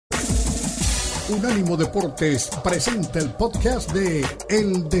Unánimo Deportes presenta el podcast de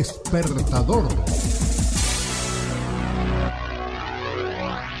El Despertador.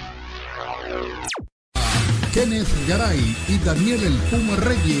 Kenneth Garay y Daniel El Puma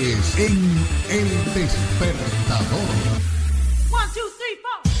Reyes en El Despertador. 1, 2, 3,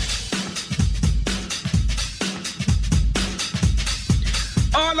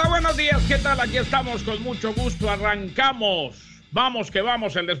 4. Hola, buenos días, ¿qué tal? Aquí estamos con mucho gusto, arrancamos. Vamos que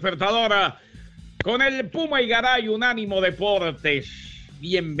vamos, El Despertador con el Puma y Garay, Unánimo Deportes.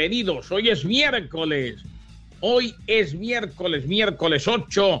 Bienvenidos, hoy es miércoles. Miércoles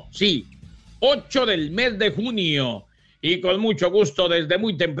 8, sí, 8 del mes de junio. Y con mucho gusto, desde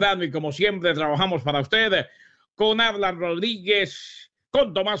muy temprano y como siempre, trabajamos para usted con Arlan Rodríguez,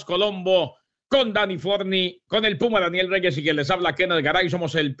 con Tomás Colombo, con Dani Forni, con el Puma Daniel Reyes y quien les habla, Kenneth Garay.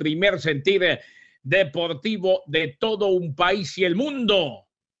 Somos el primer sentir deportivo de todo un país y el mundo.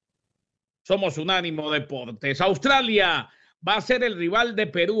 Somos Unánimo Deportes. Australia va a ser el rival de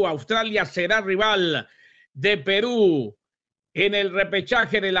Perú. Australia será rival de Perú en el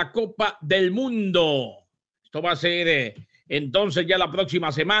repechaje de la Copa del Mundo. Esto va a ser entonces ya la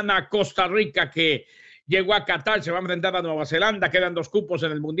próxima semana. Costa Rica, que llegó a Qatar, se va a enfrentar a Nueva Zelanda. Quedan 2 cupos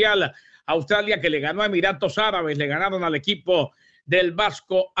en el Mundial. Australia, que le ganó a Emiratos Árabes, le ganaron al equipo del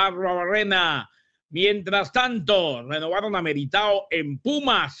Vasco Arrobarrena. Mientras tanto, renovaron a Meritao en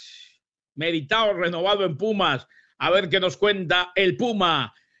Pumas. Meritao renovado en Pumas. A ver qué nos cuenta el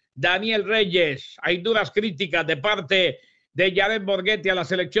Puma Daniel Reyes. Hay duras críticas de parte de Jared Borghetti a la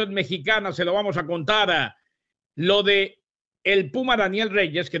selección mexicana. Se lo vamos a contar. Lo de el Puma Daniel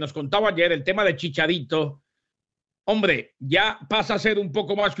Reyes, que nos contaba ayer, el tema de Chicharito. Hombre, ya pasa a ser un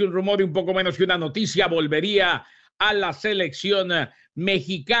poco más que un rumor y un poco menos que una noticia. Volvería a la selección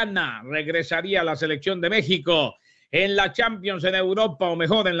mexicana. Regresaría a la selección de México. En la Champions en Europa, o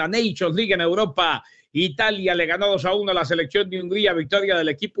mejor, en la Nations League en Europa, Italia le ganó 2-1 a la selección de Hungría, victoria del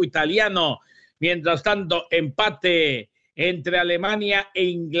equipo italiano. Mientras tanto, empate entre Alemania e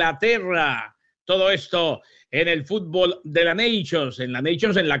Inglaterra. Todo esto en el fútbol de la Nations,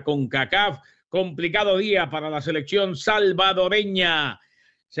 en la CONCACAF. Complicado día para la selección salvadoreña.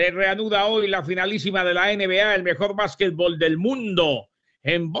 Se reanuda hoy la finalísima de la NBA, el mejor básquetbol del mundo.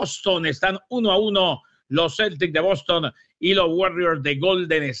 En Boston están 1-1 los Celtics de Boston y los Warriors de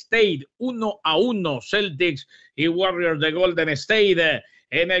Golden State. 1-1 Celtics y Warriors de Golden State.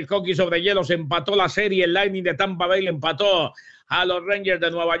 En el hockey sobre hielo se empató la serie. El Lightning de Tampa Bay le empató a los Rangers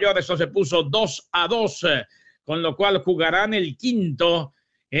de Nueva York. Eso se puso 2-2, con lo cual jugarán el quinto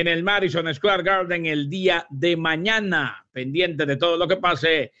en el Madison Square Garden el día de mañana. Pendiente de todo lo que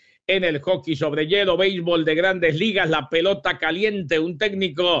pase en el hockey sobre hielo, béisbol de Grandes Ligas, la pelota caliente, un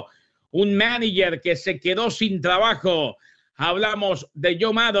técnico, un manager que se quedó sin trabajo. Hablamos de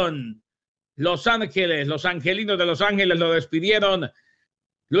Joe Maddon. Los angelinos de Los Ángeles lo despidieron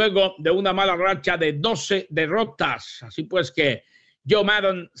luego de una mala racha de 12 derrotas. Así pues que Joe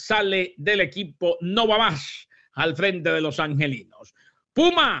Maddon sale del equipo, no va más al frente de los angelinos.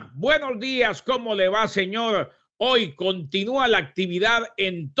 Puma, buenos días, ¿cómo le va, señor? Hoy continúa la actividad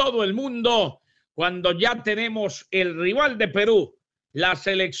en todo el mundo cuando ya tenemos el rival de Perú, la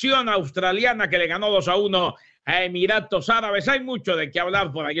selección australiana que le ganó 2-1 a Emiratos Árabes. Hay mucho de qué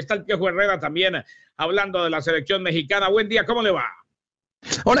hablar por ahí. Está el Piojo Herrera también hablando de la selección mexicana. Buen día, ¿cómo le va?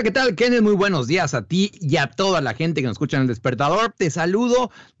 Hola, ¿qué tal, Kenneth? Muy buenos días a ti y a toda la gente que nos escucha en El Despertador. Te saludo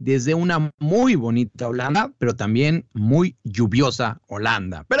desde una muy bonita Holanda, pero también muy lluviosa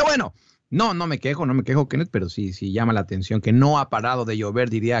Holanda. Pero bueno, no me quejo, Kenneth, pero sí llama la atención que no ha parado de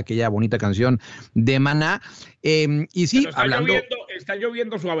llover, diría aquella bonita canción de Maná. Y sí, hablando... ¿Está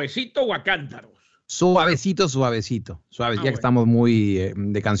lloviendo suavecito o a cántaros? Suavecito. Ya que estamos muy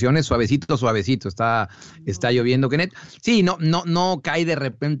de canciones, suavecito. Está lloviendo, Kenneth. Sí, no cae de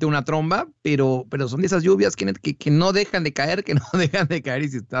repente una tromba, pero son de esas lluvias, Kenneth, que no dejan de caer, y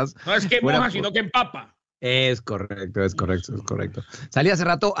si estás... No es que moja, sino que empapa. Es correcto. Salí hace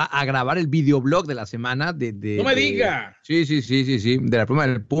rato a grabar el videoblog de la semana ¡No me diga! Sí, de la pluma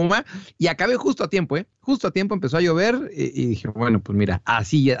del Puma, y acabé justo a tiempo, Justo a tiempo empezó a llover y dije, bueno, pues mira,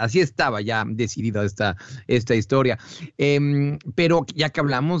 así estaba ya decidida esta historia. Pero ya que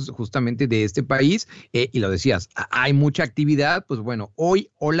hablamos justamente de este país, y lo decías, hay mucha actividad, pues bueno, hoy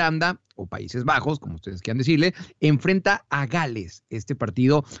Holanda o Países Bajos, como ustedes quieran decirle, enfrenta a Gales. Este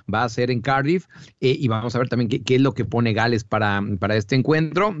partido va a ser en Cardiff y vamos a ver también qué es lo que pone Gales para este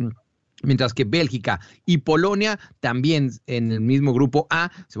encuentro. Mientras que Bélgica y Polonia también en el mismo grupo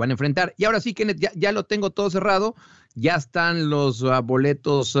A se van a enfrentar. Y ahora sí, Kenneth, ya lo tengo todo cerrado. Ya están los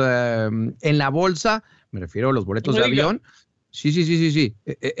boletos en la bolsa. Me refiero a los boletos de avión. Sí.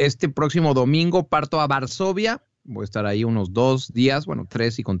 Este próximo domingo parto a Varsovia. Voy a estar ahí unos 2 días, bueno,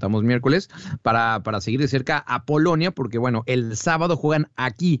 3 si contamos miércoles, para seguir de cerca a Polonia, porque bueno, el sábado juegan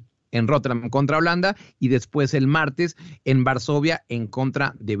aquí en Rotterdam contra Holanda y después el martes en Varsovia en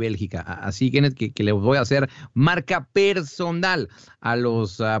contra de Bélgica. Así que les voy a hacer marca personal a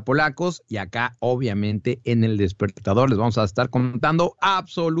los polacos, y acá obviamente en el Despertador les vamos a estar contando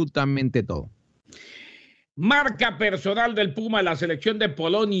absolutamente todo. Marca personal del Puma, la selección de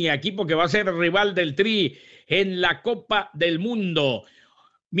Polonia, equipo que va a ser rival del Tri en la Copa del Mundo.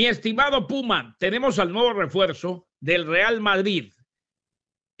 Mi estimado Puma, tenemos al nuevo refuerzo del Real Madrid.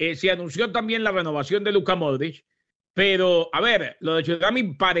 Se anunció también la renovación de Luka Modric, pero a ver, lo de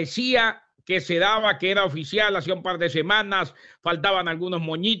Tchouaméni parecía que se daba, que era oficial hace un par de semanas, faltaban algunos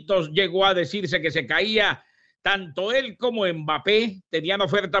moñitos, llegó a decirse que se caía. Tanto él como Mbappé tenían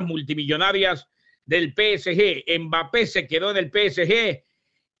ofertas multimillonarias del PSG. Mbappé se quedó en el PSG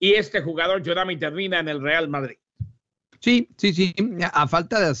y este jugador Tchouaméni termina en el Real Madrid. Sí, a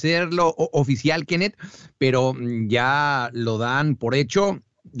falta de hacerlo oficial, Kenneth, pero ya lo dan por hecho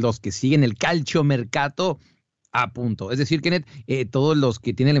los que siguen el calciomercato a punto. Es decir, Kenneth, todos los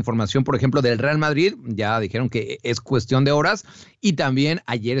que tienen la información, por ejemplo, del Real Madrid, ya dijeron que es cuestión de horas. Y también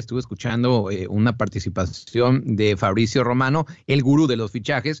ayer estuve escuchando una participación de Fabrizio Romano, el gurú de los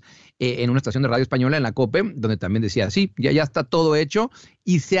fichajes, en una estación de radio española en la COPE, donde también decía, sí, ya está todo hecho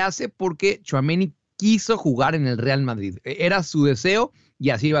y se hace porque Tchouaméni quiso jugar en el Real Madrid. Era su deseo y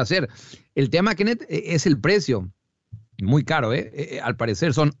así va a ser. El tema, Kenneth, es el precio. Muy caro, al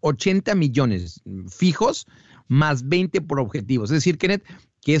parecer son 80 millones fijos más 20 por objetivos. Es decir, Kenneth,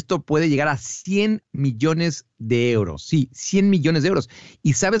 que esto puede llegar a 100 millones de euros. Sí, 100 millones de euros.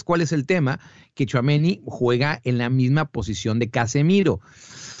 ¿Y sabes cuál es el tema? Que Tchouaméni juega en la misma posición de Casemiro.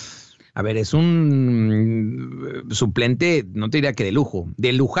 A ver, es un suplente, no te diría que de lujo,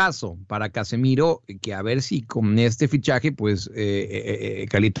 de lujazo para Casemiro, que a ver si con este fichaje, pues,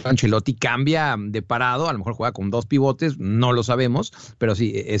 Carlito Ancelotti cambia de parado, a lo mejor juega con 2 pivotes, no lo sabemos, pero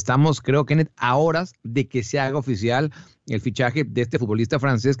sí, estamos, creo, Kenneth, a horas de que se haga oficial el fichaje de este futbolista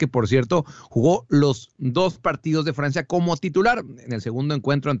francés, que por cierto jugó los 2 partidos de Francia como titular. En el segundo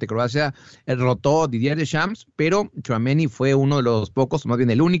encuentro ante Croacia rotó Didier Deschamps, pero Tchouaméni fue uno de los pocos, más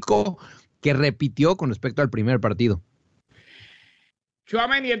bien el único, que repitió con respecto al primer partido.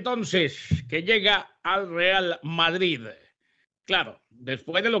 Tchouaméni entonces, que llega al Real Madrid. Claro,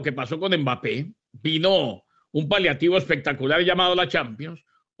 después de lo que pasó con Mbappé, vino un paliativo espectacular llamado la Champions,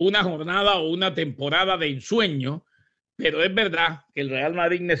 una jornada o una temporada de ensueño. Pero es verdad que el Real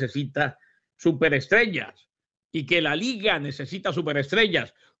Madrid necesita superestrellas y que la Liga necesita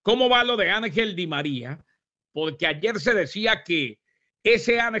superestrellas. ¿Cómo va lo de Ángel Di María? Porque ayer se decía que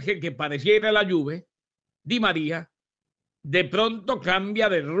ese Ángel que parecía ir a la Juve, Di María, de pronto cambia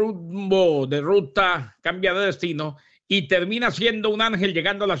de rumbo, de ruta, cambia de destino y termina siendo un Ángel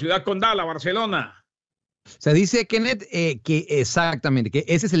llegando a la ciudad condal, a Barcelona. Se dice, Kenneth, que exactamente, que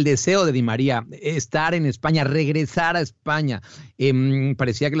ese es el deseo de Di María, estar en España, regresar a España.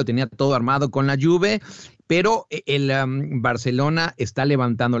 Parecía que lo tenía todo armado con la Juve, pero el Barcelona está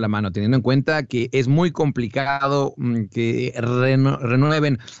levantando la mano, teniendo en cuenta que es muy complicado que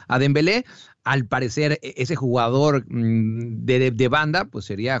renueven a Dembélé. Al parecer, ese jugador de banda, pues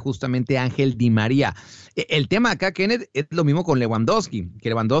sería justamente Ángel Di María. El tema acá, Kenneth, es lo mismo con Lewandowski, que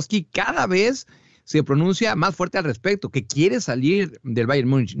Lewandowski cada vez se pronuncia más fuerte al respecto, que quiere salir del Bayern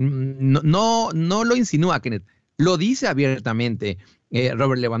Múnich. No lo insinúa, Kenneth, lo dice abiertamente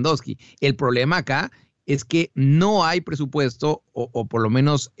Robert Lewandowski. El problema acá es que no hay presupuesto, o por lo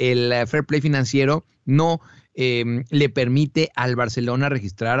menos el fair play financiero no le permite al Barcelona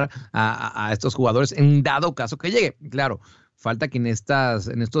registrar a estos jugadores en dado caso que llegue. Claro, falta que en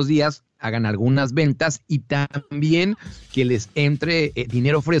estos días hagan algunas ventas y también que les entre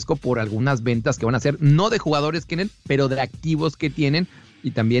dinero fresco por algunas ventas que van a hacer, no de jugadores, Kenneth, pero de activos que tienen,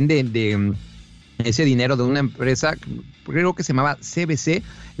 y también de ese dinero de una empresa, creo que se llamaba CBC,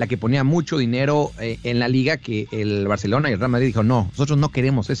 la que ponía mucho dinero en la liga, que el Barcelona y el Real Madrid dijo, no, nosotros no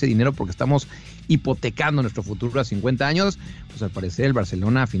queremos ese dinero porque estamos hipotecando nuestro futuro a 50 años. Pues al parecer el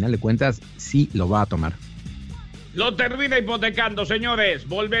Barcelona, a final de cuentas, sí lo va a tomar. Lo termina hipotecando, señores.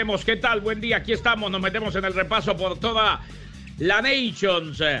 Volvemos. ¿Qué tal? Buen día. Aquí estamos. Nos metemos en el repaso por toda la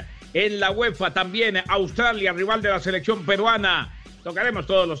Nations. En la UEFA también. Australia, rival de la selección peruana. Tocaremos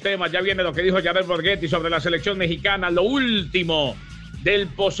todos los temas. Ya viene lo que dijo Javier Borghetti sobre la selección mexicana. Lo último del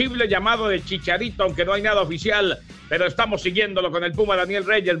posible llamado de Chicharito, aunque no hay nada oficial. Pero estamos siguiéndolo con el Puma Daniel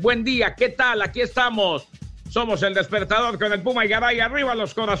Reyes. Buen día. ¿Qué tal? Aquí estamos. Somos el Despertador con el Puma y Garay. Arriba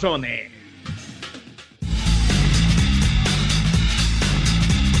los corazones.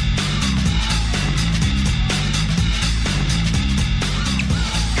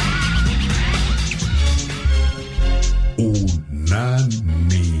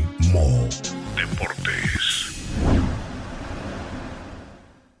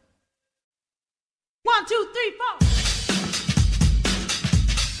 1, 2, 3, 4.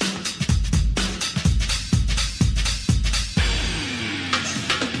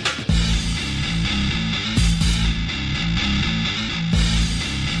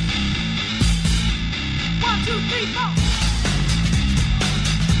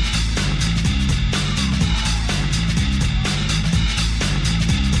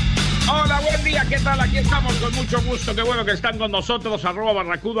 Hola, buen día, ¿qué tal? Aquí estamos con mucho gusto, qué bueno que están con nosotros,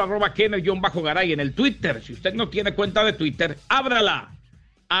 @barracudo, @Kenner_Garay en el Twitter. Si usted no tiene cuenta de Twitter, ábrala,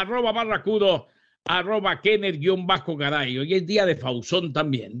 @barracudo, @Kenner_Garay. Hoy es día de Fausón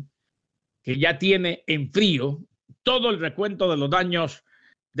también, que ya tiene en frío todo el recuento de los daños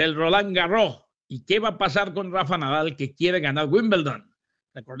del Roland Garros. ¿Y qué va a pasar con Rafa Nadal, que quiere ganar Wimbledon?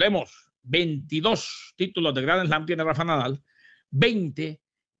 Recordemos, 22 títulos de Grand Slam tiene Rafa Nadal, 20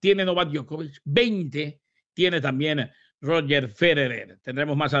 tiene Novak Djokovic, 20 tiene también Roger Federer.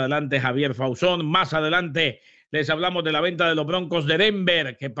 Tendremos más adelante Javier Fausón. Más adelante les hablamos de la venta de los Broncos de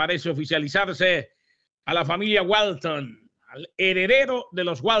Denver, que parece oficializarse a la familia Walton, al heredero de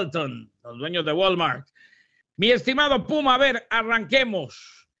los Walton, los dueños de Walmart. Mi estimado Puma, a ver,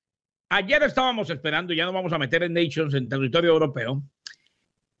 arranquemos. Ayer estábamos esperando, ya nos vamos a meter en Nations, en territorio europeo,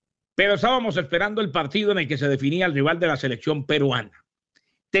 pero estábamos esperando el partido en el que se definía el rival de la selección peruana.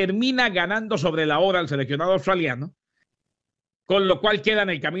 Termina ganando sobre la hora el seleccionado australiano, con lo cual queda en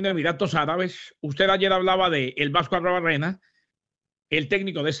el camino de Emiratos Árabes. Usted ayer hablaba de el Vasco Arrobarrena, el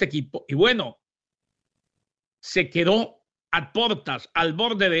técnico de este equipo, y bueno, se quedó a portas, al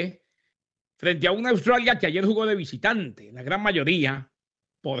borde de, frente a una Australia que ayer jugó de visitante. La gran mayoría,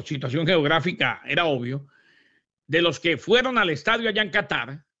 por situación geográfica, era obvio, de los que fueron al estadio allá en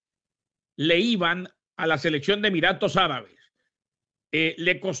Qatar, le iban a la selección de Emiratos Árabes.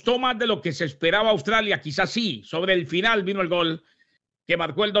 Le costó más de lo que se esperaba a Australia, quizás sí. Sobre el final vino el gol que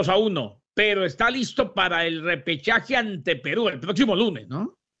marcó el 2-1, pero está listo para el repechaje ante Perú el próximo lunes,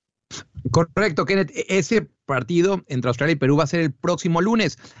 ¿no? Correcto, Kenneth. Ese partido entre Australia y Perú va a ser el próximo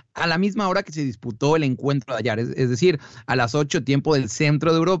lunes, a la misma hora que se disputó el encuentro de ayer, es decir, a las 8, tiempo del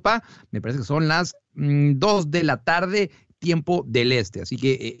centro de Europa. Me parece que son las 2 de la tarde, tiempo del este. Así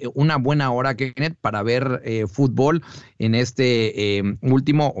que una buena hora, Kenneth, para ver fútbol en este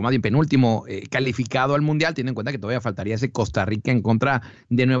último, o más bien penúltimo, calificado al Mundial. Tienen en cuenta que todavía faltaría ese Costa Rica en contra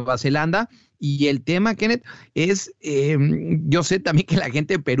de Nueva Zelanda. Y el tema, Kenneth, es, yo sé también que la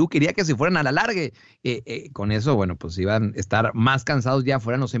gente de Perú quería que se fueran a la larga. Con eso, bueno, pues iban a estar más cansados, ya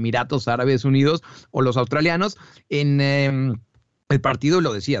fueran los Emiratos Árabes Unidos o los australianos. En el partido,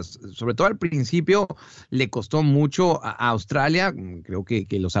 lo decías, sobre todo al principio le costó mucho a Australia. Creo que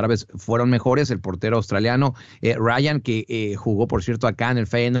los árabes fueron mejores. El portero australiano Ryan, que jugó, por cierto, acá en el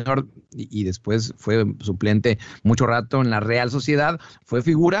Feyenoord y después fue suplente mucho rato en la Real Sociedad, fue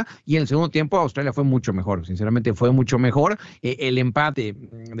figura. Y en el segundo tiempo Australia fue mucho mejor, sinceramente fue mucho mejor. El empate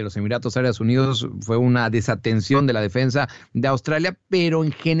de los Emiratos Árabes Unidos fue una desatención de la defensa de Australia, pero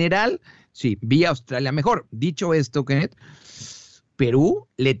en general sí, vi a Australia mejor. Dicho esto, Kenneth, Perú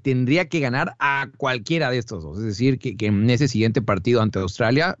le tendría que ganar a cualquiera de estos dos. Es decir, que en ese siguiente partido ante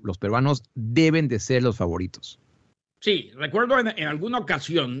Australia, los peruanos deben de ser los favoritos. Sí, recuerdo en alguna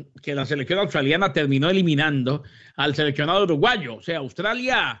ocasión que la selección australiana terminó eliminando al seleccionado uruguayo. O sea,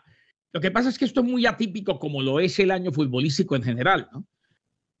 Australia, lo que pasa es que esto es muy atípico, como lo es el año futbolístico en general, ¿no?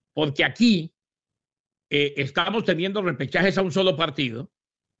 Porque aquí estamos teniendo repechajes a un solo partido.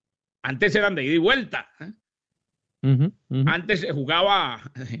 Antes eran de ida y vuelta, ¿eh? Antes se jugaba,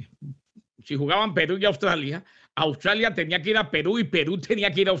 si jugaban Perú y Australia, Australia tenía que ir a Perú y Perú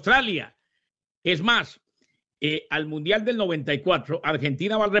tenía que ir a Australia. Es más, al Mundial del 94,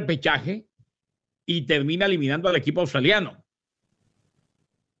 Argentina va al repechaje y termina eliminando al equipo australiano.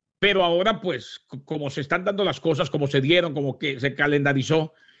 Pero ahora, pues, como se están dando las cosas, como se dieron, como que se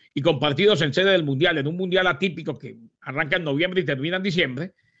calendarizó, y con partidos en sede del Mundial, en un Mundial atípico que arranca en noviembre y termina en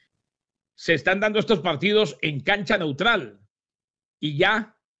diciembre, se están dando estos partidos en cancha neutral y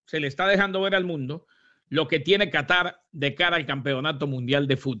ya se le está dejando ver al mundo lo que tiene Qatar de cara al Campeonato Mundial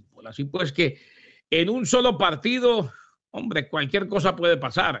de Fútbol. Así pues que en un solo partido, hombre, cualquier cosa puede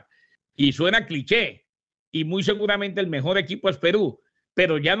pasar. Y suena cliché, y muy seguramente el mejor equipo es Perú,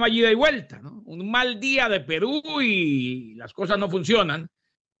 pero ya no hay ida y vuelta, ¿no? Un mal día de Perú y las cosas no funcionan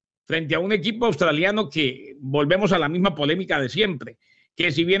frente a un equipo australiano que volvemos a la misma polémica de siempre, que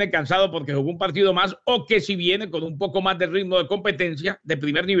si viene cansado porque jugó un partido más o que si viene con un poco más de ritmo de competencia de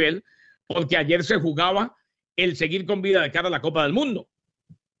primer nivel, porque ayer se jugaba el seguir con vida de cara a la Copa del Mundo.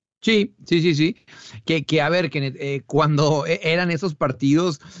 Sí. Que a ver, que cuando eran esos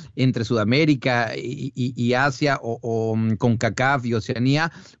partidos entre Sudamérica y Asia o CONCACAF y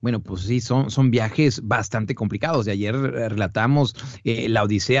Oceanía, bueno, pues sí, son viajes bastante complicados. De ayer relatamos la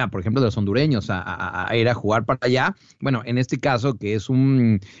odisea, por ejemplo, de los hondureños a ir a jugar para allá. Bueno, en este caso, que es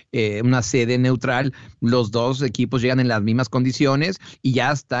una sede neutral, los dos equipos llegan en las mismas condiciones y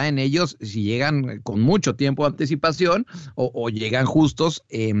ya está en ellos si llegan con mucho tiempo de anticipación o llegan justos.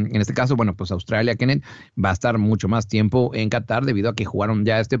 En este caso, bueno, pues Australia, Kenneth, va a estar mucho más tiempo en Qatar debido a que jugaron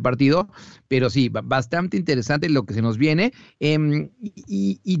ya este partido, pero sí, bastante interesante lo que se nos viene.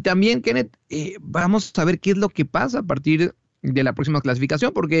 Y también, Kenneth, vamos a ver qué es lo que pasa a partir de la próxima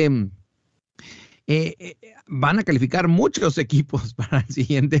clasificación, porque van a calificar muchos equipos para el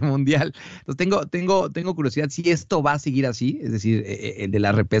siguiente mundial. Entonces tengo curiosidad si esto va a seguir así, es decir, el de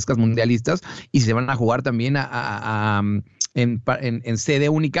las repescas mundialistas, y si se van a jugar también en sede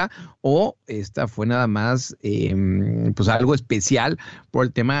única, o esta fue nada más pues algo especial por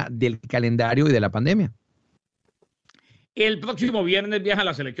el tema del calendario y de la pandemia. El próximo viernes viaja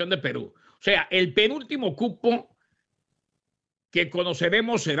la selección de Perú. O sea, el penúltimo cupo que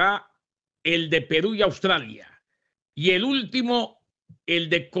conoceremos será el de Perú y Australia. Y el último, el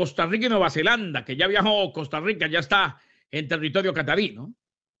de Costa Rica y Nueva Zelanda, que ya viajó Costa Rica, ya está en territorio catarí, ¿no?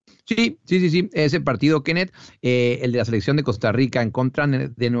 Sí. Ese partido, Kenneth, el de la selección de Costa Rica en contra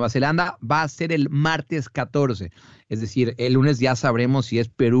de Nueva Zelanda, va a ser el martes 14. Es decir, el lunes ya sabremos si es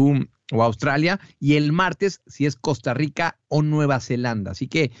Perú o Australia, y el martes si es Costa Rica o Nueva Zelanda. Así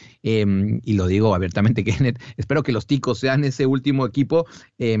que, y lo digo abiertamente, Kenneth, espero que los ticos sean ese último equipo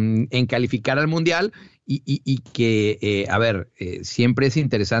en calificar al Mundial, y que, siempre es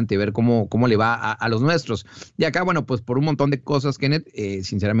interesante ver cómo le va a los nuestros. Y acá, bueno, pues por un montón de cosas, Kenneth,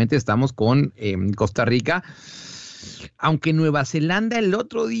 sinceramente estamos con Costa Rica. Aunque Nueva Zelanda el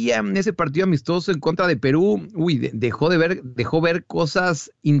otro día en ese partido amistoso en contra de Perú, dejó ver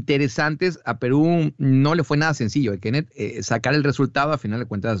cosas interesantes. A Perú no le fue nada sencillo, Kenneth, sacar el resultado. A final de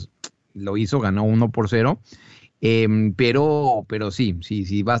cuentas lo hizo, ganó 1-0, pero sí,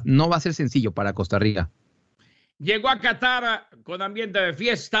 no va a ser sencillo para Costa Rica. Llegó a Qatar con ambiente de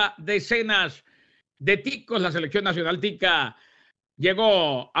fiesta, decenas de ticos. La selección nacional tica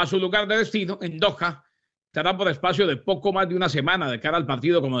llegó a su lugar de destino en Doha. Estará por espacio de poco más de una semana de cara al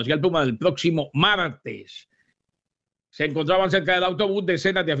partido, como decía el Puma, del próximo martes. Se encontraban cerca del autobús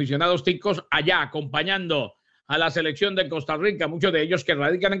decenas de aficionados ticos allá acompañando a la selección de Costa Rica, muchos de ellos que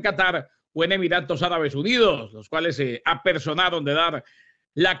radican en Qatar o en Emiratos Árabes Unidos, los cuales se apersonaron de dar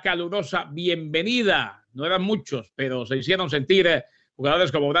la calurosa bienvenida. No eran muchos, pero se hicieron sentir. Jugadores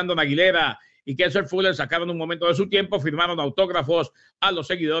como Brandon Aguilera y Kessler Fuller sacaron un momento de su tiempo, firmaron autógrafos a los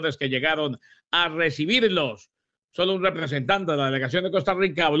seguidores que llegaron a recibirlos. Solo un representante de la delegación de Costa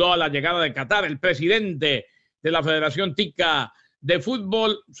Rica habló a la llegada de Qatar, el presidente de la Federación Tica de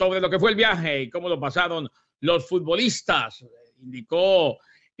Fútbol, sobre lo que fue el viaje y cómo lo pasaron los futbolistas. Indicó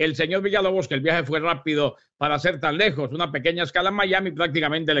el señor Villalobos que el viaje fue rápido para ser tan lejos. Una pequeña escala en Miami,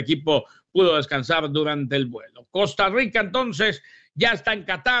 prácticamente el equipo pudo descansar durante el vuelo. Costa Rica entonces ya está en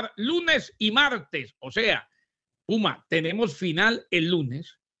Qatar lunes y martes. O sea, Puma, tenemos final el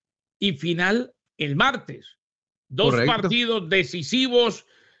lunes y final el martes. Dos Correcto. partidos decisivos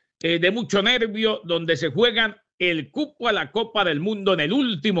de mucho nervio, donde se juegan el cupo a la Copa del Mundo en el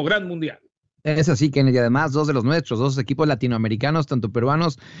último Gran Mundial. Es así, Kennedy, y además dos de los nuestros, dos equipos latinoamericanos, tanto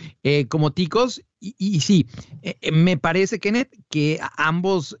peruanos como ticos, y sí, me parece, Kenneth, que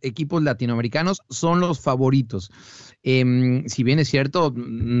ambos equipos latinoamericanos son los favoritos. Si bien es cierto,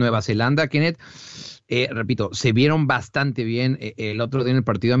 Nueva Zelanda, Kenneth, repito, se vieron bastante bien el otro día en el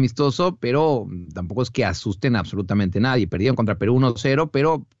partido amistoso, pero tampoco es que asusten absolutamente a nadie. Perdieron contra Perú 1-0,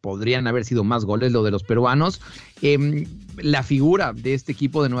 pero podrían haber sido más goles lo de los peruanos. La figura de este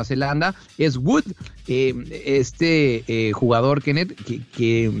equipo de Nueva Zelanda es Wood, jugador, Kenneth,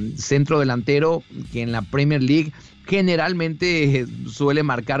 que centro delantero, que en la Premier League generalmente suele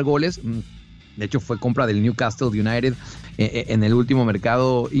marcar goles. De hecho, fue compra del Newcastle United en el último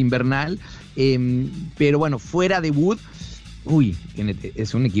mercado invernal. Pero bueno, fuera de Wood,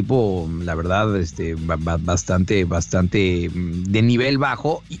 es un equipo, la verdad, bastante de nivel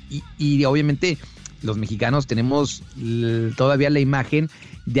bajo. Y obviamente los mexicanos tenemos todavía la imagen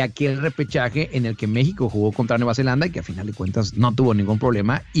de aquel repechaje en el que México jugó contra Nueva Zelanda y que a final de cuentas no tuvo ningún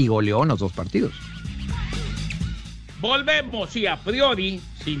problema y goleó en los dos partidos. Volvemos, sí, a priori,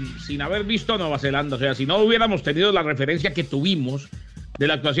 sin haber visto a Nueva Zelanda. O sea, si no hubiéramos tenido la referencia que tuvimos de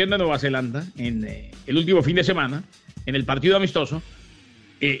la actuación de Nueva Zelanda en el último fin de semana, en el partido amistoso,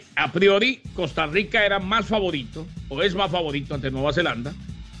 a priori Costa Rica era más favorito, o es más favorito ante Nueva Zelanda,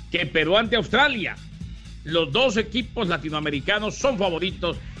 que Perú ante Australia. Los dos equipos latinoamericanos son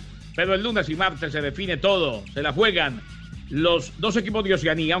favoritos, pero el lunes y martes se define todo. Se la juegan los dos equipos de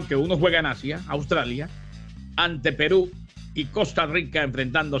Oceanía, aunque uno juega en Asia, Australia, ante Perú y Costa Rica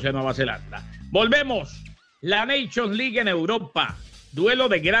enfrentándose a Nueva Zelanda. Volvemos. La Nations League en Europa. Duelo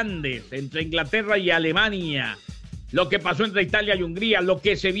de grandes entre Inglaterra y Alemania. Lo que pasó entre Italia y Hungría, lo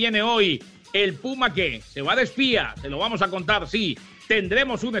que se viene hoy. El Puma que se va de espía, se lo vamos a contar, sí.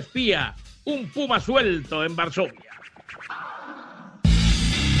 Tendremos un espía, un Puma suelto en Varsovia.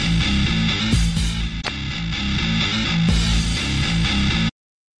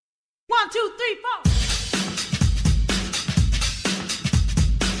 One, two, three, four.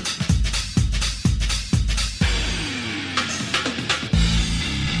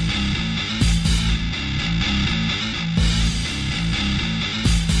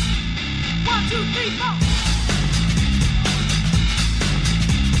 One, two, three, four.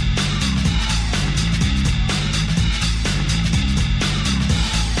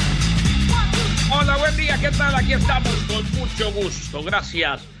 Hola, buen día, ¿qué tal? Aquí estamos con mucho gusto.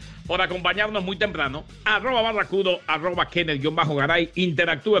 Gracias por acompañarnos muy temprano. @barracudo, @Kenneth-Garay.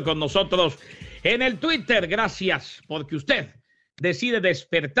 Interactúe con nosotros en el Twitter. Gracias porque usted decide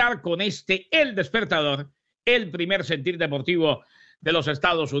despertar con El Despertador, el primer sentir deportivo de los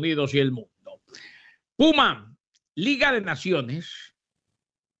Estados Unidos y el mundo. Puma, Liga de Naciones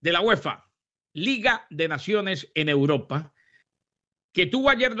de la UEFA, Liga de Naciones en Europa, que tuvo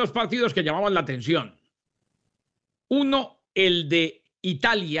ayer dos partidos que llamaban la atención. Uno, el de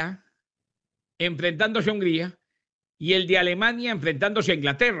Italia enfrentándose a Hungría y el de Alemania enfrentándose a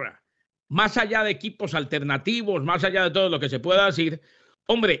Inglaterra. Más allá de equipos alternativos, más allá de todo lo que se pueda decir,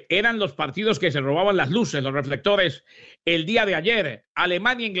 hombre, eran los partidos que se robaban las luces, los reflectores el día de ayer.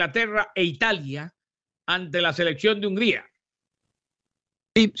 Alemania, Inglaterra e Italia ante la selección de Hungría.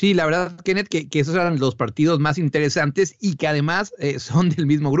 Sí, la verdad, Kenneth, que esos eran los partidos más interesantes y que además son del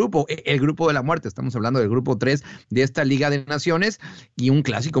mismo grupo, el grupo de la muerte. Estamos hablando del grupo 3 de esta Liga de Naciones y un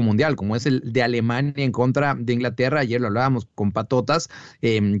clásico mundial como es el de Alemania en contra de Inglaterra. Ayer lo hablábamos con Patotas,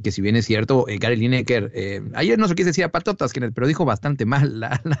 que si bien es cierto, Gary Lineker, ayer no se quise decir a Patotas, Kenneth, pero dijo bastante mal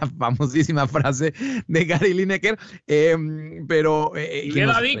la famosísima frase de Gary Lineker, pero... y él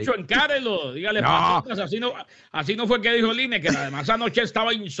ha dicho, encárelo, dígale, no. Patotas, así no fue que dijo Lineker. Además, anoche estaba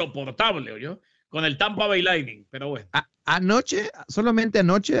insoportable, ¿oyó? Con el Tampa Bay Lightning, pero bueno. ¿Solamente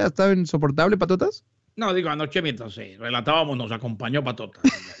anoche ha estado insoportable, Patotas? No, digo anoche mientras relatábamos, nos acompañó Patotas.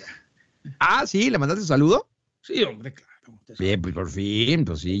 Sí, ¿le mandaste un saludo? Sí, hombre, claro. Bien, pues por fin,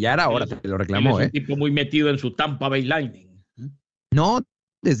 pues sí, ya era hora, te lo reclamó, él es un tipo muy metido en su Tampa Bay Lightning. No,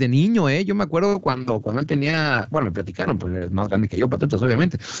 desde niño, yo me acuerdo cuando él tenía, bueno, me platicaron, pues es más grande que yo, Patotas,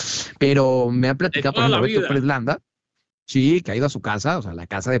 obviamente, pero me ha platicado por ejemplo Roberto Pérez Landa. Sí, que ha ido a su casa, o sea, la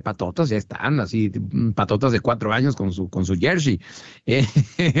casa de Patotas, ya están así, Patotas de 4 años con su jersey.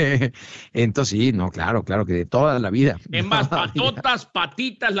 Entonces, sí, no, claro, que de toda la vida. Es más, Patotas,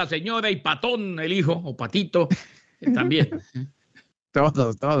 Patitas, la señora, y Patón, el hijo, o Patito, también.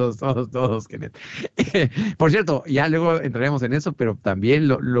 Todos, Kenneth. Por cierto, ya luego entraremos en eso, pero también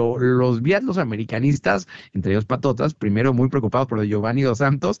los vi a los americanistas, entre ellos Patotas, primero muy preocupados por lo de Giovanni Dos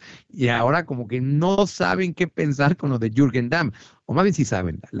Santos, y ahora como que no saben qué pensar con lo de Jürgen Damm, o más bien sí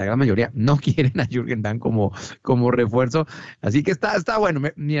saben, la gran mayoría no quieren a Jürgen Damm como refuerzo, así que está bueno.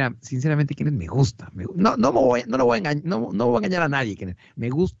 Mira, sinceramente, Kenneth, me gusta. No voy a engañar a nadie, Kenneth. Me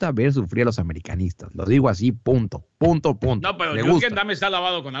gusta ver sufrir a los americanistas, lo digo así, punto. No, pero Jürgen Damm está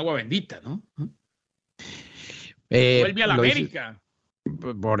lavado con agua bendita, ¿no? Vuelve a la América.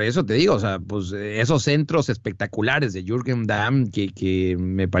 Por eso te digo, o sea, pues esos centros espectaculares de Jürgen Damm que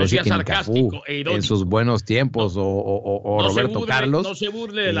me parece que Cafú en sus buenos tiempos o Roberto Carlos. No se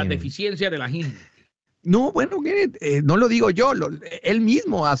burle de las deficiencias de la gente. No, bueno, Kenneth, no lo digo yo, él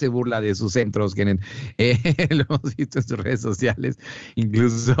mismo hace burla de sus centros, Kenneth. Lo hemos visto en sus redes sociales,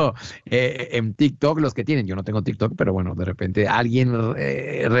 incluso en TikTok, los que tienen. Yo no tengo TikTok, pero bueno, de repente alguien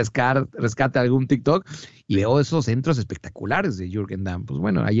rescata algún TikTok y veo esos centros espectaculares de Jürgen Damm. Pues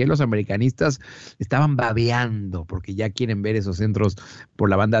bueno, ayer los americanistas estaban babeando porque ya quieren ver esos centros por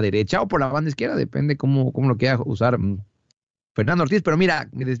la banda derecha o por la banda izquierda, depende cómo lo quiera usar Fernando Ortiz, pero mira,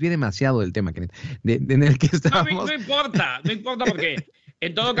 me desvié demasiado del tema, Kenneth, en el que estábamos. No importa porque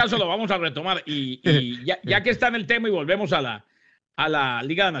en todo caso lo vamos a retomar y ya que está en el tema y volvemos a la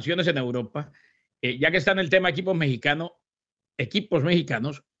Liga de Naciones en Europa, ya que está en el tema equipos mexicanos,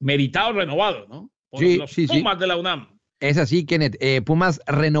 meritados renovados, ¿no? Por los Pumas de la UNAM. Es así, Kenneth. Pumas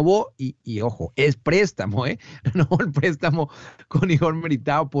renovó y ojo, es préstamo, ¿eh? Renovó el préstamo con Igor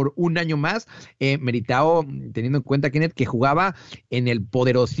Meritao por un año más. Meritao, teniendo en cuenta, Kenneth, que jugaba en el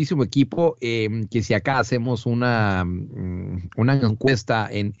poderosísimo equipo, que si acá hacemos una encuesta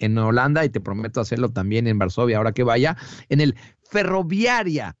en Holanda, y te prometo hacerlo también en Varsovia, ahora que vaya, en el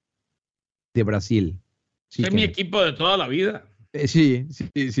Ferroviaria de Brasil. Sí, Es mi equipo de toda la vida. Sí.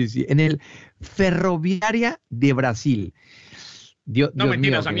 En el Ferroviaria de Brasil. Dios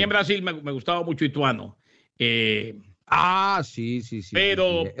Mentiras. mío, A mí en Brasil me gustaba mucho Ituano. Sí.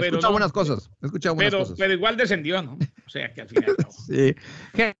 Pero He escuchado buenas cosas. Pero igual descendió, ¿no? O sea que al final. Sí.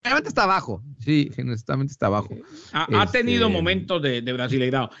 Generalmente está abajo. Sí, generalmente está abajo. Ha tenido momentos de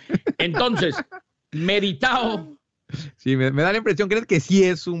brasileirado. Entonces, Meritao. Sí, me da la impresión que sí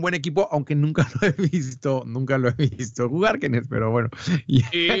es un buen equipo, aunque nunca lo he visto jugar, Kenneth, pero bueno,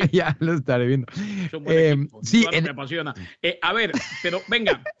 ya lo estaré viendo. Es un buen equipo, sí, me apasiona. A ver, pero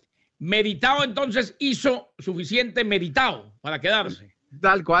venga, Meritao entonces hizo suficiente Meritao para quedarse.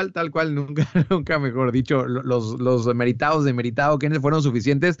 Tal cual, nunca mejor dicho, los meritados de Meritao, Kenneth, fueron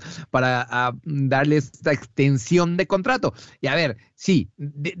suficientes para darle esta extensión de contrato. Y a ver, sí,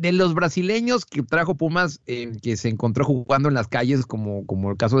 de los brasileños que trajo Pumas, que se encontró jugando en las calles,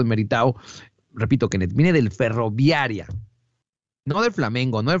 como el caso de Meritao, repito, Kenneth, viene del Ferroviaria, no del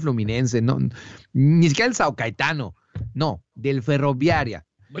Flamengo, no del Fluminense, no, ni siquiera del Sao Caetano, no, del Ferroviaria.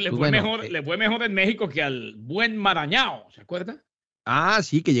 Pues le fue mejor en México que al buen Marañao, ¿se acuerda?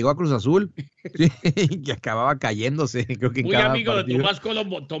 Sí, que llegó a Cruz Azul, sí, que acababa cayéndose, creo que en muy cada amigo partido. de Tomás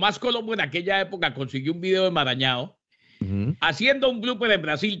Colombo. Tomás Colombo en aquella época consiguió un video de Marañao, haciendo un blooper en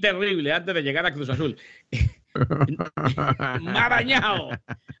Brasil terrible antes de llegar a Cruz Azul. Marañao.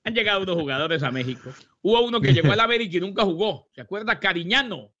 Han llegado unos jugadores a México. Hubo uno que llegó al América y nunca jugó. ¿Se acuerda?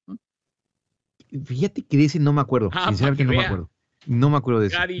 Cariñano. Fíjate que de ese no me acuerdo. Sinceramente no me acuerdo. No me acuerdo de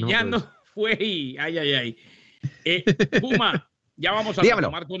ese. Cariñano fue y... Ay. Puma. Ya vamos a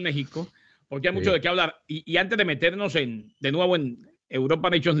tomar con México, porque hay mucho de qué hablar. Y antes de meternos de nuevo en Europa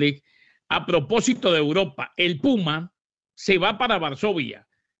Nations League, a propósito de Europa, el Puma se va para Varsovia.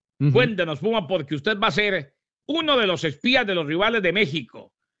 Cuéntenos, Puma, porque usted va a ser uno de los espías de los rivales de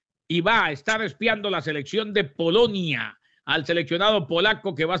México y va a estar espiando la selección de Polonia, al seleccionado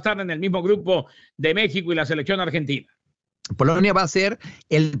polaco que va a estar en el mismo grupo de México y la selección argentina. Polonia va a ser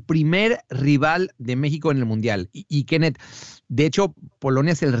el primer rival de México en el Mundial. Y Kenneth, de hecho,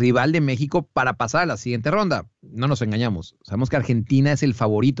 Polonia es el rival de México para pasar a la siguiente ronda. No nos engañamos. Sabemos que Argentina es el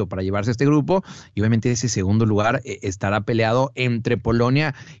favorito para llevarse este grupo y obviamente ese segundo lugar estará peleado entre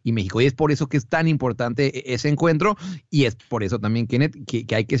Polonia y México. Y es por eso que es tan importante ese encuentro y es por eso también, Kenneth,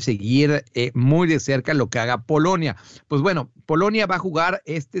 que hay que seguir muy de cerca lo que haga Polonia. Pues bueno, Polonia va a jugar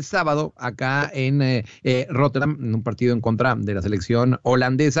este sábado acá en Rotterdam, en un partido en contra de la selección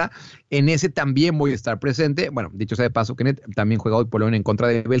holandesa. En ese también voy a estar presente. Bueno, dicho sea de paso, Kenneth, también juega hoy Polonia en contra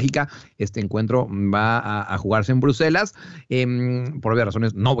de Bélgica. Este encuentro va a jugarse en Bruselas. Por obvias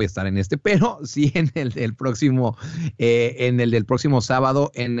razones no voy a estar en este, pero sí en el del próximo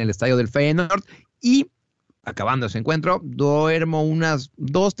sábado en el estadio del Feyenoord. Y acabando ese encuentro, duermo unas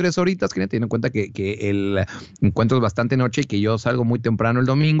 2-3 horitas, que teniendo en cuenta que el encuentro es bastante noche y que yo salgo muy temprano el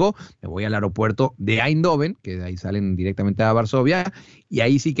domingo. Me voy al aeropuerto de Eindhoven, que de ahí salen directamente a Varsovia, y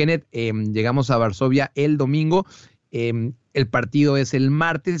ahí sí, Kenneth, llegamos a Varsovia el domingo. El partido es el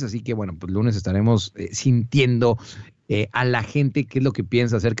martes, así que bueno, pues lunes estaremos sintiendo a la gente qué es lo que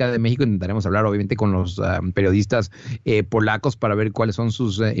piensa acerca de México. Intentaremos hablar obviamente con los periodistas polacos para ver cuáles son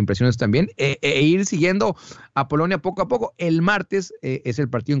sus impresiones también e ir siguiendo a Polonia poco a poco. El martes es el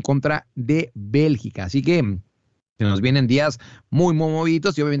partido en contra de Bélgica, así que se nos vienen días muy, muy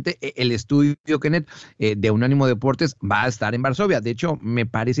moviditos y obviamente el estudio, Kenneth, de Unánimo Deportes va a estar en Varsovia. De hecho, me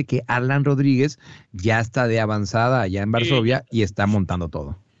parece que Arlan Rodríguez ya está de avanzada allá en Varsovia y está montando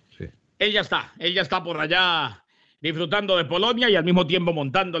todo. Sí. Él ya está por allá disfrutando de Polonia y al mismo tiempo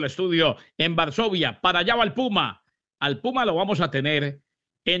montando el estudio en Varsovia. Para allá va el Puma. Al Puma lo vamos a tener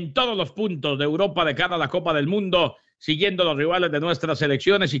en todos los puntos de Europa de cara a la Copa del Mundo, siguiendo los rivales de nuestras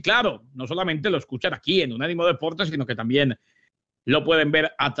selecciones. Y claro, no solamente lo escuchan aquí en Unánimo Deportes, sino que también lo pueden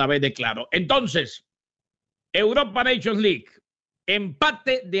ver a través de Claro. Entonces, Europa Nations League,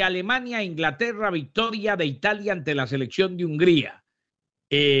 empate de Alemania, Inglaterra, victoria de Italia ante la selección de Hungría.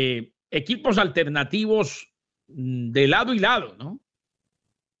 Equipos alternativos de lado y lado, ¿no?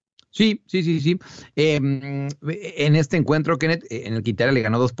 Sí. En este encuentro, Kenneth, en el que Italia le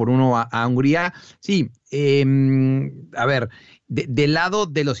ganó 2-1 a Hungría, sí, a ver, del lado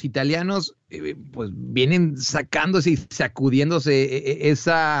de los italianos, pues vienen sacándose y sacudiéndose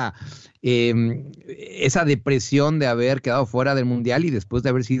esa depresión de haber quedado fuera del Mundial y después de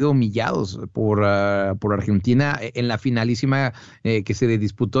haber sido humillados por Argentina en la finalísima que se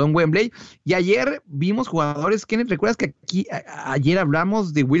disputó en Wembley. Y ayer vimos jugadores, Kenneth, ¿recuerdas que aquí ayer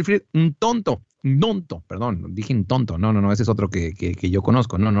hablamos de Wilfried Gnonto, perdón, dije tonto, no, ese es otro que yo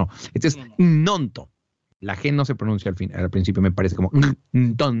conozco, no, este es Gnonto. La G no se pronuncia al principio, me parece como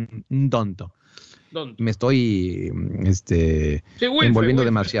tonto. Me estoy envolviendo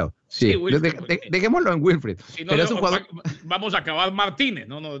demasiado. Sí, Wilfred, dejémoslo en Wilfred. Si no, pero es un jugador... Vamos a acabar Martínez.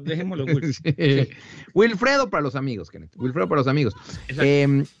 No, dejémoslo en Wilfred. Sí. Wilfredo para los amigos, Kenneth. Wilfredo para los amigos.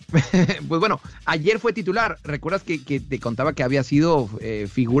 Pues bueno, ayer fue titular. ¿Recuerdas que te contaba que había sido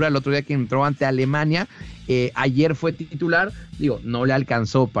figura el otro día que entró ante Alemania? Ayer fue titular. Digo, no le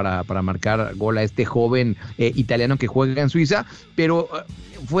alcanzó para marcar gol a este joven italiano que juega en Suiza, pero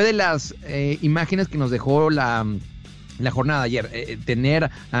fue de las imágenes que nos dejó la jornada de ayer, tener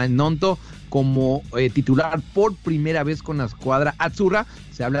a Gnonto como titular por primera vez con la escuadra azzurra.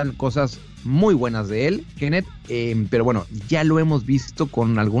 Se hablan cosas muy buenas de él, Kenneth, pero bueno, ya lo hemos visto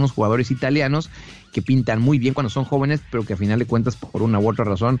con algunos jugadores italianos que pintan muy bien cuando son jóvenes, pero que a final de cuentas por una u otra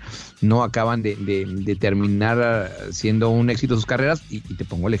razón no acaban de terminar siendo un éxito sus carreras, y te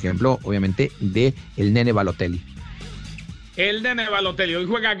pongo el ejemplo obviamente de el Nene Balotelli. El Nene Balotelli hoy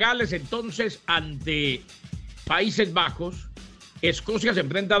juega Gales entonces ante Países Bajos. Escocia se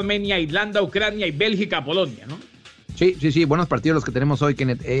enfrenta a Armenia, Irlanda, Ucrania y Bélgica, Polonia, ¿no? Sí, buenos partidos los que tenemos hoy,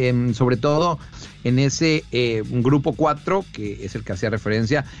 Kenneth, sobre todo en ese grupo 4, que es el que hacía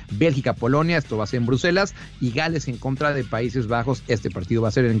referencia, Bélgica, Polonia, esto va a ser en Bruselas, y Gales en contra de Países Bajos. Este partido va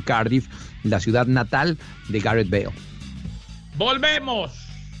a ser en Cardiff, la ciudad natal de Gareth Bale. Volvemos.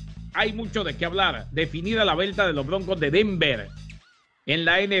 Hay mucho de qué hablar. Definida la vuelta de los Broncos de Denver en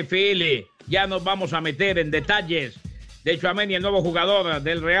la NFL. Ya nos vamos a meter en detalles de Tchouaméni, el nuevo jugador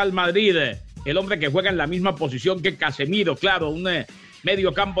del Real Madrid, el hombre que juega en la misma posición que Casemiro, claro, un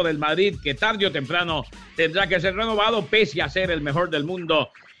medio campo del Madrid que tarde o temprano tendrá que ser renovado, pese a ser el mejor del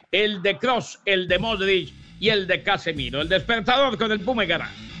mundo, el de Kroos, el de Modric y el de Casemiro. El despertador con el Puma y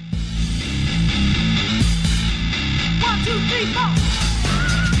Garay. 1, 2, 3, 4.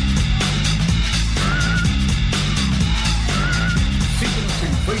 Síguenos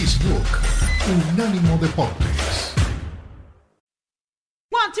en Facebook, Unánimo Deportes.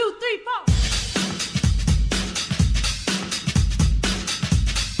 1, 2, 3, 4.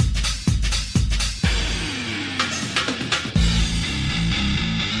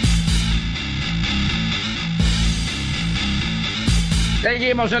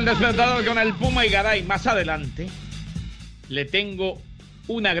 Seguimos el despertador con el Puma y Garay. Más adelante le tengo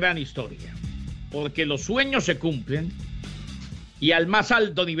una gran historia, porque los sueños se cumplen y al más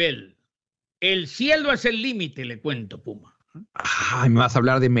alto nivel. El cielo es el límite, le cuento, Puma. ¿Me vas a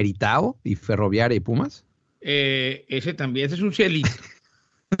hablar de Meritao y Ferroviaria y Pumas? Ese también, ese es un cielito.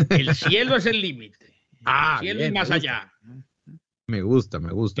 El cielo es el límite. El cielo bien, y más allá. Me gusta.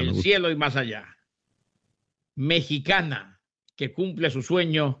 El cielo y más allá. Mexicana que cumple su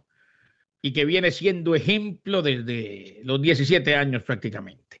sueño y que viene siendo ejemplo desde los 17 años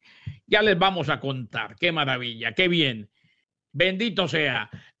prácticamente. Ya les vamos a contar. Qué maravilla, qué bien. Bendito sea.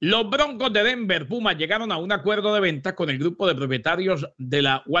 Los Broncos de Denver, Pumas, llegaron a un acuerdo de venta con el grupo de propietarios de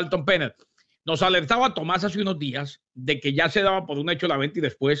la Walton Penner. Nos alertaba Tomás hace unos días de que ya se daba por un hecho la venta y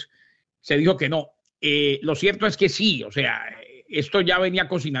después se dijo que no. Lo cierto es que sí, o sea, esto ya venía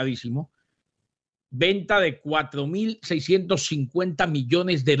cocinadísimo. Venta de $4,650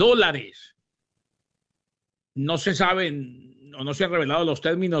 millones. No se saben o no se han revelado los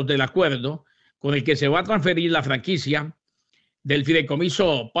términos del acuerdo con el que se va a transferir la franquicia del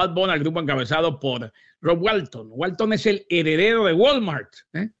fideicomiso Pat Bond al grupo encabezado por Rob Walton. Walton es el heredero de Walmart,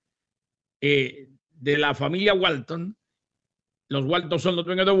 de la familia Walton. Los Walton son los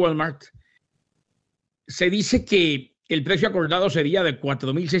dueños de Walmart. Se dice que el precio acordado sería de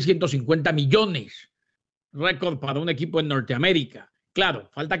 $4,650 millones. Récord para un equipo en Norteamérica. Claro,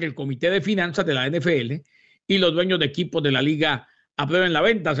 falta que el comité de finanzas de la NFL y los dueños de equipos de la liga aprueben la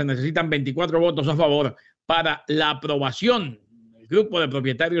venta. Se necesitan 24 votos a favor para la aprobación. El grupo de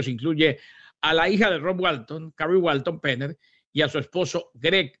propietarios incluye a la hija de Rob Walton, Carrie Walton Penner, y a su esposo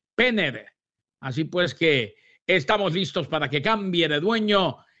Greg Penner. Así pues que estamos listos para que cambie de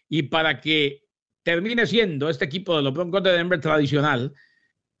dueño y para que termine siendo este equipo de los Broncos de Denver tradicional,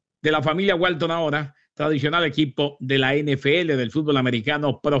 de la familia Walton ahora, tradicional equipo de la NFL, del fútbol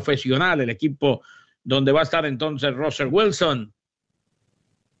americano profesional, el equipo donde va a estar entonces Russell Wilson.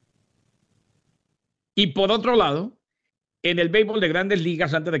 Y por otro lado, en el béisbol de Grandes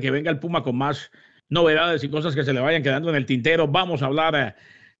Ligas, antes de que venga el Puma con más novedades y cosas que se le vayan quedando en el tintero, vamos a hablar,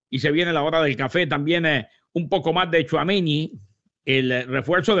 y se viene la hora del café, también un poco más de Tchouaméni, el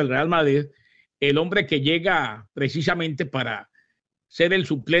refuerzo del Real Madrid, el hombre que llega precisamente para ser el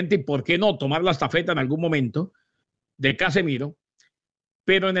suplente y, ¿por qué no?, tomar la estafeta en algún momento de Casemiro.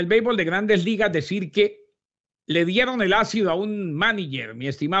 Pero en el béisbol de Grandes Ligas, decir que le dieron el ácido a un manager, mi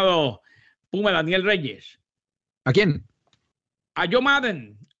estimado Puma Daniel Reyes. ¿A quién? A Joe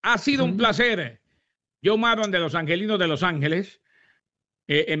Maddon. Ha sido un placer. Joe Maddon de los Angelinos de Los Ángeles,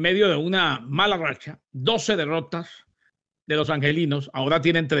 en medio de una mala racha, 12 derrotas de los Angelinos, ahora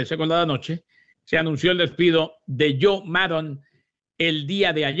tienen 13 con la de anoche. Se anunció el despido de Joe Maddon el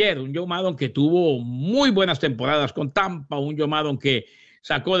día de ayer, un Joe Maddon que tuvo muy buenas temporadas con Tampa, un Joe Maddon que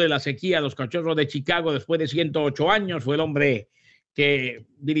sacó de la sequía a los Cachorros de Chicago después de 108 años, fue el hombre que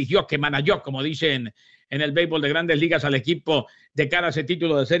dirigió, que manejó, como dicen en el béisbol de Grandes Ligas, al equipo de cara a ese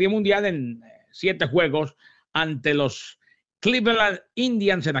título de Serie Mundial en 7 juegos ante los Cleveland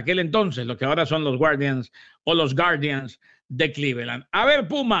Indians en aquel entonces, lo que ahora son los Guardians o los Guardians de Cleveland. A ver,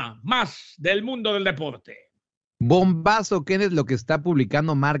 Puma, más del mundo del deporte. Bombazo, Kenneth, lo que está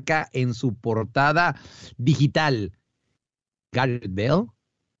publicando Marca en su portada digital. Gareth Bale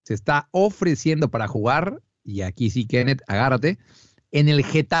se está ofreciendo para jugar, y aquí sí, Kenneth, agárrate, en el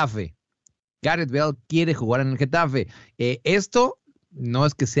Getafe. Gareth Bale quiere jugar en el Getafe. Esto no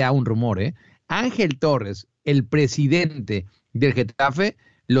es que sea un rumor, ¿eh? Ángel Torres, el presidente del Getafe,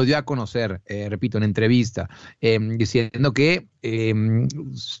 lo dio a conocer, repito, en entrevista, diciendo que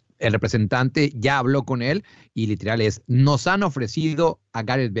el representante ya habló con él y literal es, nos han ofrecido a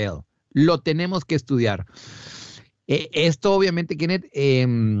Gareth Bale, lo tenemos que estudiar. Esto obviamente, Kenneth,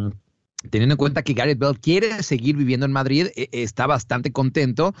 teniendo en cuenta que Gareth Bale quiere seguir viviendo en Madrid, está bastante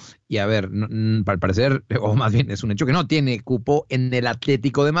contento y a ver, al parecer, o más bien es un hecho que no tiene cupo en el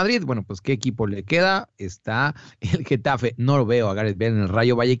Atlético de Madrid. Bueno, pues ¿qué equipo le queda? Está el Getafe. No lo veo a Gareth Bale en el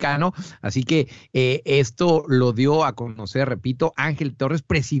Rayo Vallecano, así que esto lo dio a conocer, repito, Ángel Torres,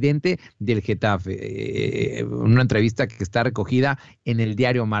 presidente del Getafe. Una entrevista que está recogida en el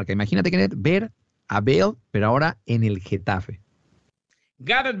diario Marca. Imagínate, Kenneth, ver a Bale, pero ahora en el Getafe.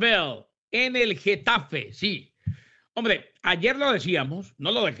 Gareth Bale en el Getafe, sí. Hombre, ayer lo decíamos,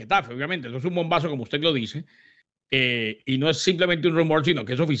 no lo del Getafe, obviamente, eso es un bombazo como usted lo dice, y no es simplemente un rumor, sino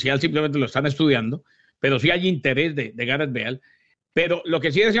que es oficial, simplemente lo están estudiando, pero sí hay interés de Gareth Bale. Pero lo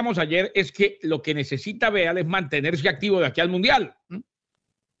que sí decíamos ayer es que lo que necesita Bale es mantenerse activo de aquí al Mundial.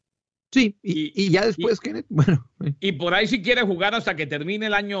 Sí, y ya después, Kenneth, bueno. Y por ahí si quiere jugar hasta que termine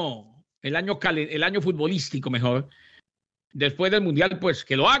el año futbolístico mejor, después del Mundial, pues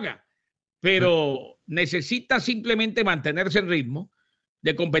que lo haga. Pero necesita simplemente mantenerse en ritmo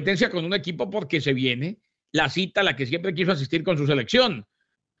de competencia con un equipo porque se viene la cita a la que siempre quiso asistir con su selección.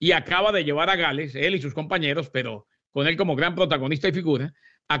 Y acaba de llevar a Gales, él y sus compañeros, pero con él como gran protagonista y figura,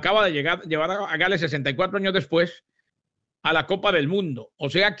 acaba de llevar a Gales 64 años después a la Copa del Mundo. O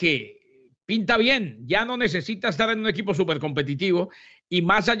sea que pinta bien, ya no necesita estar en un equipo súper competitivo y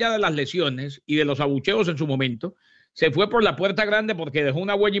más allá de las lesiones y de los abucheos en su momento, se fue por la puerta grande porque dejó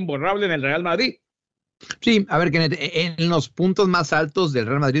una huella imborrable en el Real Madrid. Sí, a ver, Kenneth, en los puntos más altos del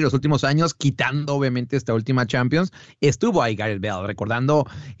Real Madrid los últimos años, quitando obviamente esta última Champions, estuvo ahí Gareth Bale, recordando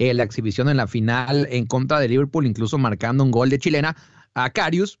la exhibición en la final en contra de Liverpool, incluso marcando un gol de chilena a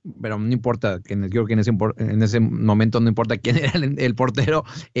Karius, pero no importa, yo creo que en ese momento no importa quién era el portero,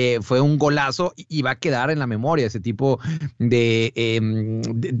 fue un golazo y va a quedar en la memoria ese tipo de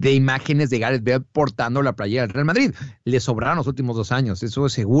imágenes de Gareth Bale portando la playera del Real Madrid. Le sobraron los últimos 2 años, eso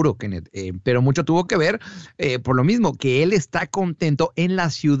es seguro, Kenneth, pero mucho tuvo que ver por lo mismo, que él está contento en la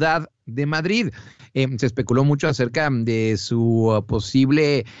ciudad de Madrid. Se especuló mucho acerca de su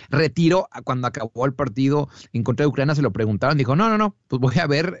posible retiro. Cuando acabó el partido en contra de Ucrania se lo preguntaron, dijo, no, pues voy a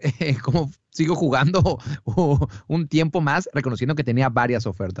ver cómo sigo jugando un tiempo más, reconociendo que tenía varias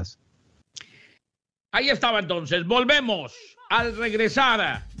ofertas. Ahí estaba entonces, volvemos al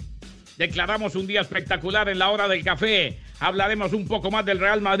regresar. Declaramos un día espectacular en la hora del café. Hablaremos un poco más del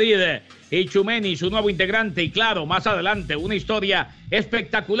Real Madrid y Tchouaméni, su nuevo integrante. Y claro, más adelante, una historia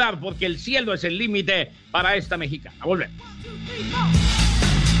espectacular porque el cielo es el límite para esta mexicana. Volvemos.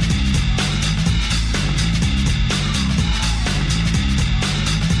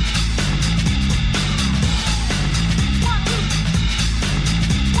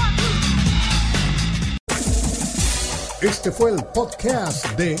 Este fue el podcast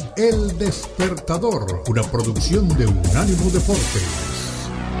de El Despertador, una producción de UNANIMO Deportes.